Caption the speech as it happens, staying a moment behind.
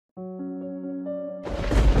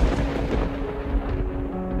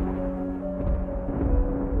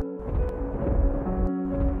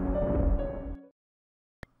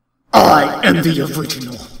I am the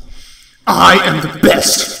original. I am the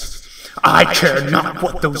best. I care not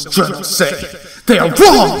what those journals say. They are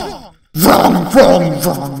wrong! Wrong, wrong,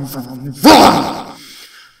 wrong, wrong, wrong!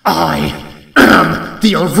 I am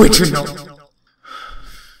the original.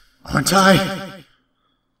 Aren't I?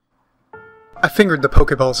 I fingered the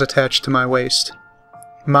Pokeballs attached to my waist.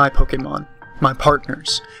 My Pokemon, my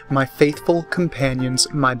partners, my faithful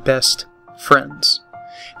companions, my best friends.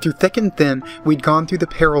 Through thick and thin, we'd gone through the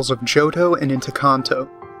perils of Johto and into Kanto.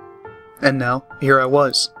 And now, here I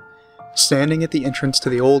was, standing at the entrance to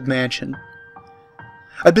the old mansion.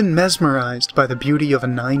 I'd been mesmerized by the beauty of a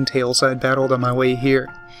Ninetales I had battled on my way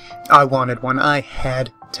here. I wanted one. I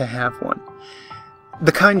had to have one.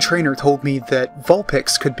 The kind trainer told me that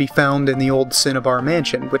Vulpix could be found in the old Cinnabar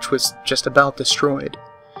mansion, which was just about destroyed.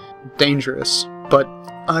 Dangerous, but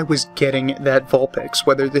I was getting that Vulpix,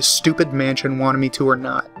 whether this stupid mansion wanted me to or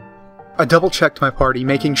not. I double-checked my party,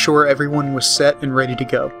 making sure everyone was set and ready to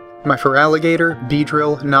go. My Feraligatr,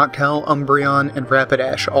 Beedrill, Noctowl, Umbreon, and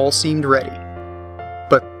Rapidash all seemed ready.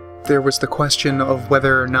 But there was the question of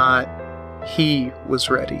whether or not he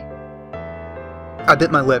was ready. I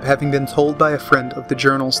bit my lip, having been told by a friend of the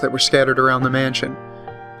journals that were scattered around the mansion.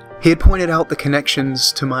 He had pointed out the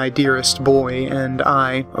connections to my dearest boy, and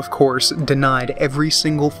I, of course, denied every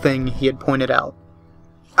single thing he had pointed out.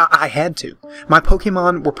 I had to. My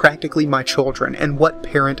Pokemon were practically my children, and what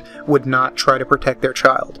parent would not try to protect their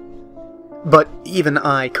child? But even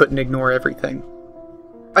I couldn't ignore everything.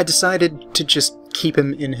 I decided to just keep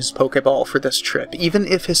him in his Pokeball for this trip, even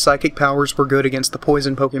if his psychic powers were good against the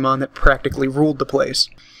poison Pokemon that practically ruled the place.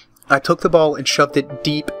 I took the ball and shoved it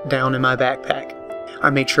deep down in my backpack. I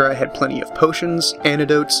made sure I had plenty of potions,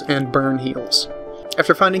 antidotes, and burn heals.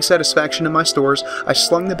 After finding satisfaction in my stores, I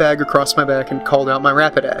slung the bag across my back and called out my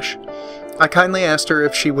Rapidash. I kindly asked her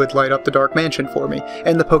if she would light up the Dark Mansion for me,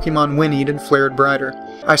 and the Pokemon whinnied and flared brighter.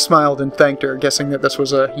 I smiled and thanked her, guessing that this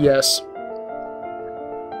was a yes.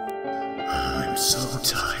 I'm so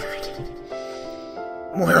tired.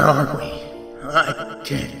 Where are we? I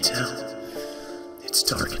can't tell. It's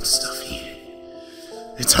dark and stuffy.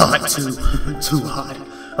 It's hot, too hot.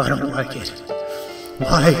 I don't like it.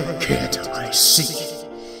 Why can't I see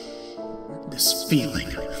this feeling?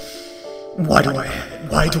 Why do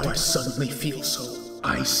I suddenly feel so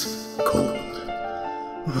ice cold?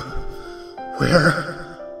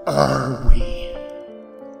 Where are we?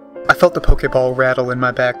 I felt the Pokeball rattle in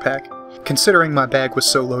my backpack. Considering my bag was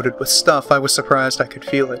so loaded with stuff, I was surprised I could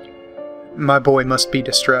feel it. My boy must be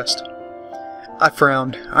distressed. I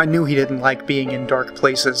frowned. I knew he didn't like being in dark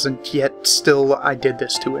places, and yet still I did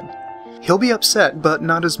this to him. He'll be upset, but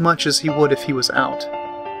not as much as he would if he was out.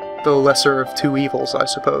 The lesser of two evils, I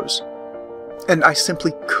suppose. And I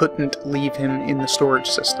simply couldn't leave him in the storage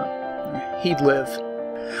system. He'd live.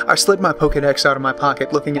 I slid my Pokedex out of my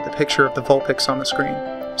pocket, looking at the picture of the Vulpix on the screen,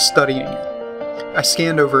 studying it. I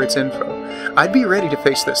scanned over its info. I'd be ready to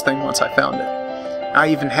face this thing once I found it. I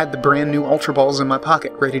even had the brand new Ultra Balls in my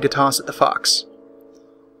pocket, ready to toss at the fox.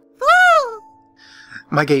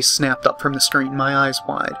 My gaze snapped up from the screen, my eyes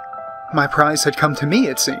wide. My prize had come to me,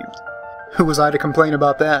 it seemed. Who was I to complain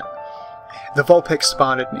about that? The Vulpix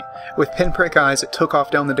spotted me. With pinprick eyes, it took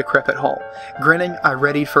off down the decrepit hall. Grinning, I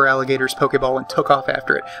readied for Alligator's Pokeball and took off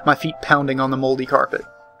after it, my feet pounding on the moldy carpet.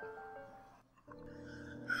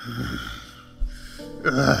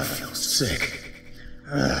 I feel sick.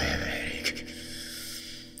 I have a headache.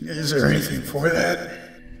 Is there anything for that?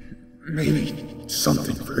 Maybe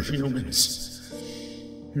something for humans.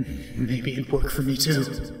 Maybe it'd work for me too.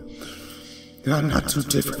 I'm not too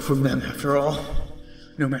different from them after all.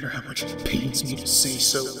 No matter how much it pains me to say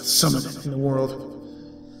so with some of them in the world.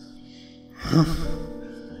 Huh?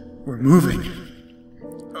 We're moving.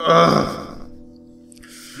 Ugh.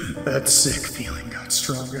 That sick feeling got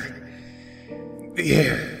stronger. The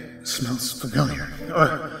air smells familiar.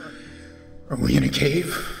 Are we in a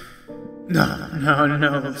cave? No,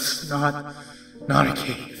 it's not a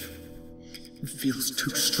cave. It feels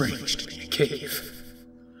too strange to be a cave.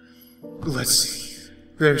 Let's see.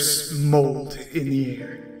 There's mold in the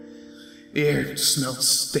air. The air smells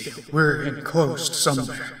stale. We're enclosed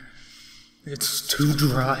somewhere. It's too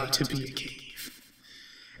dry to be a cave.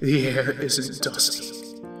 The air isn't dusty.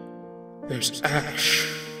 There's ash.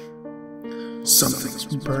 Something's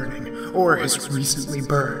burning, or has recently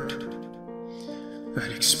burned.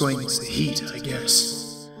 That explains the heat, I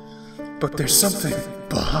guess. But there's something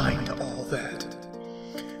behind all that.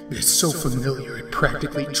 It's so familiar it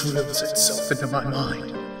practically drills itself into my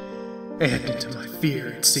mind. And into my fear,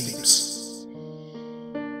 it seems.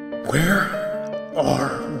 Where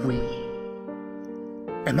are we?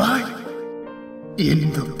 Am I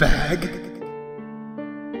In the bag?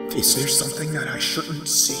 Is there something that I shouldn't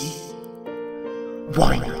see?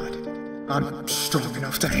 Why not? I'm strong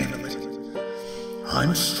enough to handle it.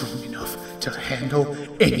 I'm strong enough to handle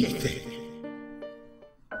anything.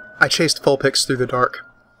 I chased Vulpix through the dark.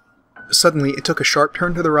 Suddenly, it took a sharp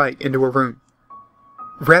turn to the right into a room.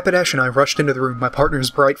 Rapidash and I rushed into the room, my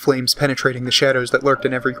partner's bright flames penetrating the shadows that lurked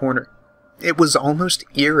in every corner. It was almost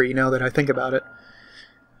eerie now that I think about it.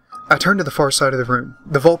 I turned to the far side of the room.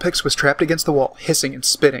 The Vulpix was trapped against the wall, hissing and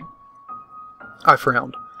spitting. I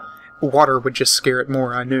frowned. Water would just scare it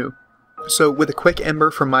more, I knew. So, with a quick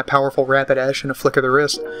ember from my powerful Rapidash and a flick of the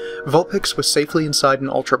wrist, Vulpix was safely inside an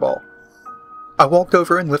Ultra Ball. I walked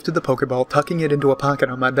over and lifted the Pokeball, tucking it into a pocket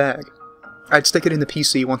on my bag. I'd stick it in the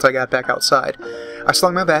PC once I got back outside. I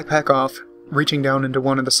slung my backpack off, reaching down into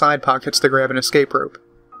one of the side pockets to grab an escape rope.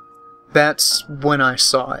 That's when I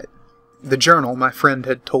saw it. The journal my friend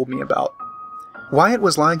had told me about. Why it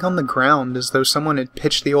was lying on the ground as though someone had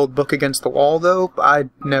pitched the old book against the wall, though,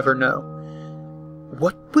 I'd never know.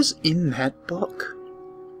 What was in that book?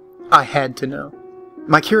 I had to know.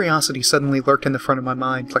 My curiosity suddenly lurked in the front of my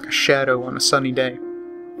mind like a shadow on a sunny day.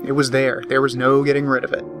 It was there. There was no getting rid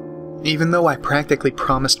of it. Even though I practically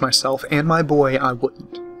promised myself and my boy I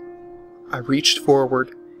wouldn't. I reached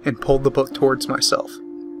forward and pulled the book towards myself,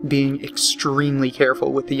 being extremely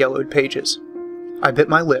careful with the yellowed pages. I bit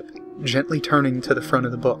my lip, gently turning to the front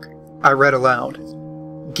of the book. I read aloud,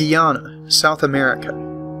 Guyana, South America.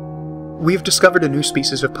 We have discovered a new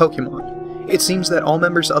species of Pokemon. It seems that all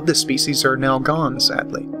members of this species are now gone,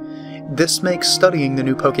 sadly. This makes studying the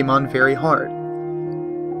new Pokemon very hard.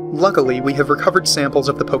 Luckily, we have recovered samples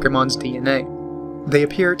of the Pokemon's DNA. They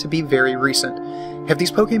appear to be very recent. Have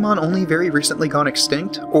these Pokemon only very recently gone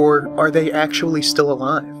extinct, or are they actually still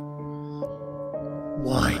alive?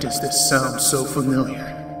 Why does this sound so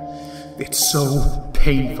familiar? It's so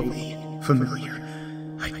painfully familiar.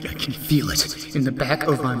 I can feel it in the back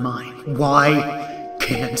of my mind. Why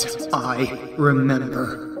can't I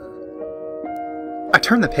remember? I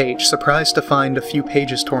turned the page, surprised to find a few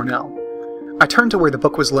pages torn out. I turned to where the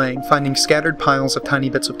book was laying, finding scattered piles of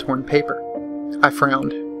tiny bits of torn paper. I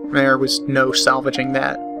frowned. There was no salvaging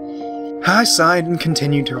that. I sighed and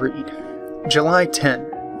continued to read. July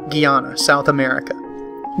 10, Guyana, South America.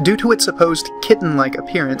 Due to its supposed kitten-like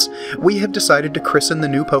appearance, we have decided to christen the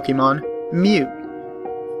new Pokemon Mew.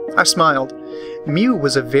 I smiled. Mew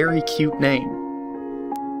was a very cute name.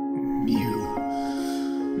 Mew.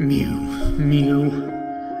 Mew.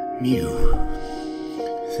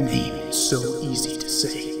 The name is so easy to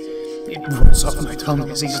say. It rolls off my tongue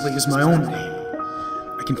as easily as my own name.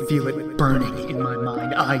 I can feel it burning in my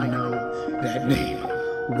mind. I know that name.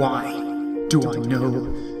 Why do I know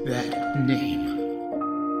that name?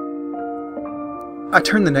 I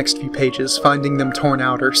turned the next few pages, finding them torn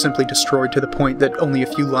out or simply destroyed to the point that only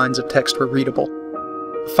a few lines of text were readable.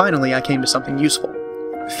 Finally, I came to something useful.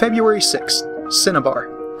 February 6th, Cinnabar,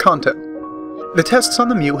 Kanto. The tests on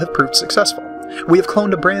the Mew have proved successful. We have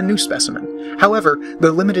cloned a brand new specimen. However,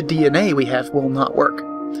 the limited DNA we have will not work.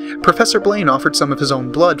 Professor Blaine offered some of his own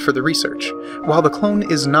blood for the research. While the clone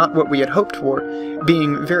is not what we had hoped for,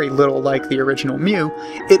 being very little like the original Mew,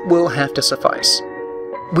 it will have to suffice.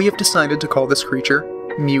 We have decided to call this creature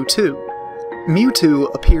Mewtwo.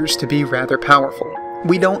 Mewtwo appears to be rather powerful.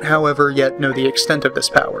 We don't, however, yet know the extent of this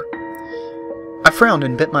power. I frowned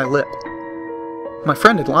and bit my lip. My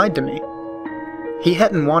friend had lied to me. He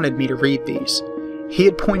hadn't wanted me to read these. He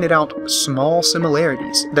had pointed out small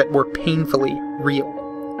similarities that were painfully real.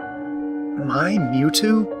 My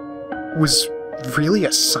Mewtwo was really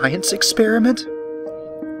a science experiment?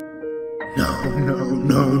 No.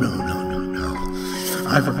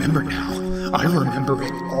 I remember now. I remember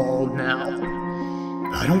it all now.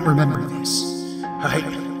 I don't remember this. I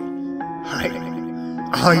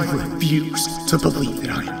refuse to believe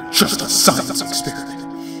that I am just a science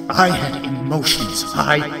experiment. I had emotions.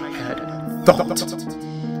 I had thought.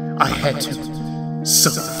 I had to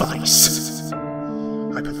suffice.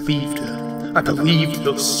 I believed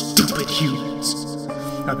those stupid humans.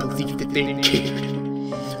 I believed that they cared.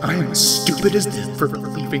 I am as stupid as them for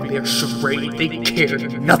believing their charade. They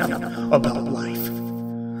cared nothing about life.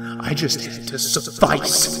 I just had to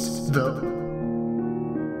suffice, though.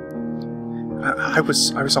 I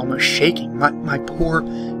was almost shaking. My poor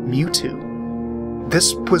Mewtwo.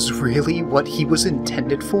 This was really what he was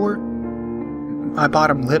intended for? My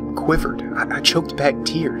bottom lip quivered. I choked back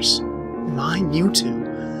tears. My Mewtwo.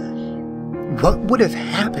 What would have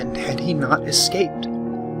happened had he not escaped?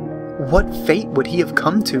 What fate would he have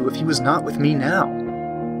come to if he was not with me now?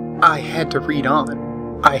 I had to read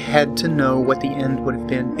on. I had to know what the end would have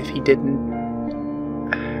been if he didn't.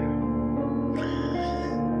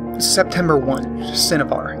 September 1,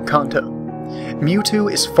 Cinnabar, Kanto.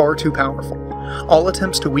 Mewtwo is far too powerful. All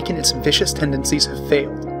attempts to weaken its vicious tendencies have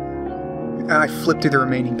failed. I flipped through the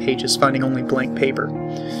remaining pages, finding only blank paper.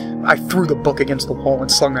 I threw the book against the wall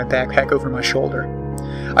and slung my backpack over my shoulder.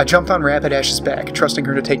 I jumped on Rapidash's back, trusting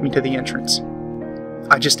her to take me to the entrance.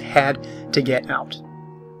 I just had to get out.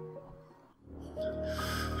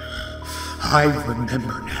 I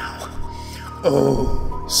remember now.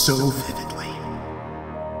 Oh, so vividly.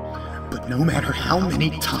 But no matter how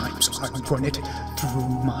many times I run it through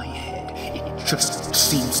my head, it just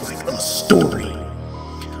seems like a story.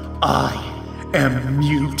 I am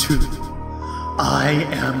Mewtwo. I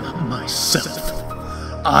am myself.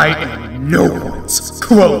 I am no one's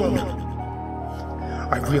clone.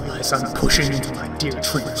 I realize I'm pushing into my dear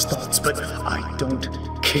trainer's thoughts, but I don't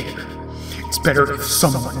care. It's better if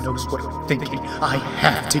someone knows what I'm thinking. I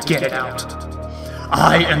have to get it out.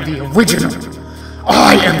 I am the original.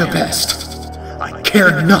 I am the best. I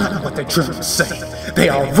care not what the drones say. They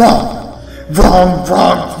are wrong. Wrong,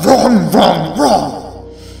 wrong, wrong, wrong,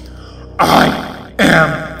 wrong. I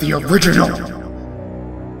am the original.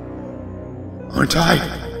 Aren't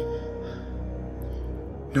I?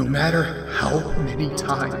 No matter how many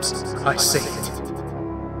times I say it,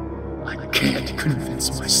 I can't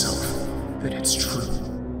convince myself that it's true.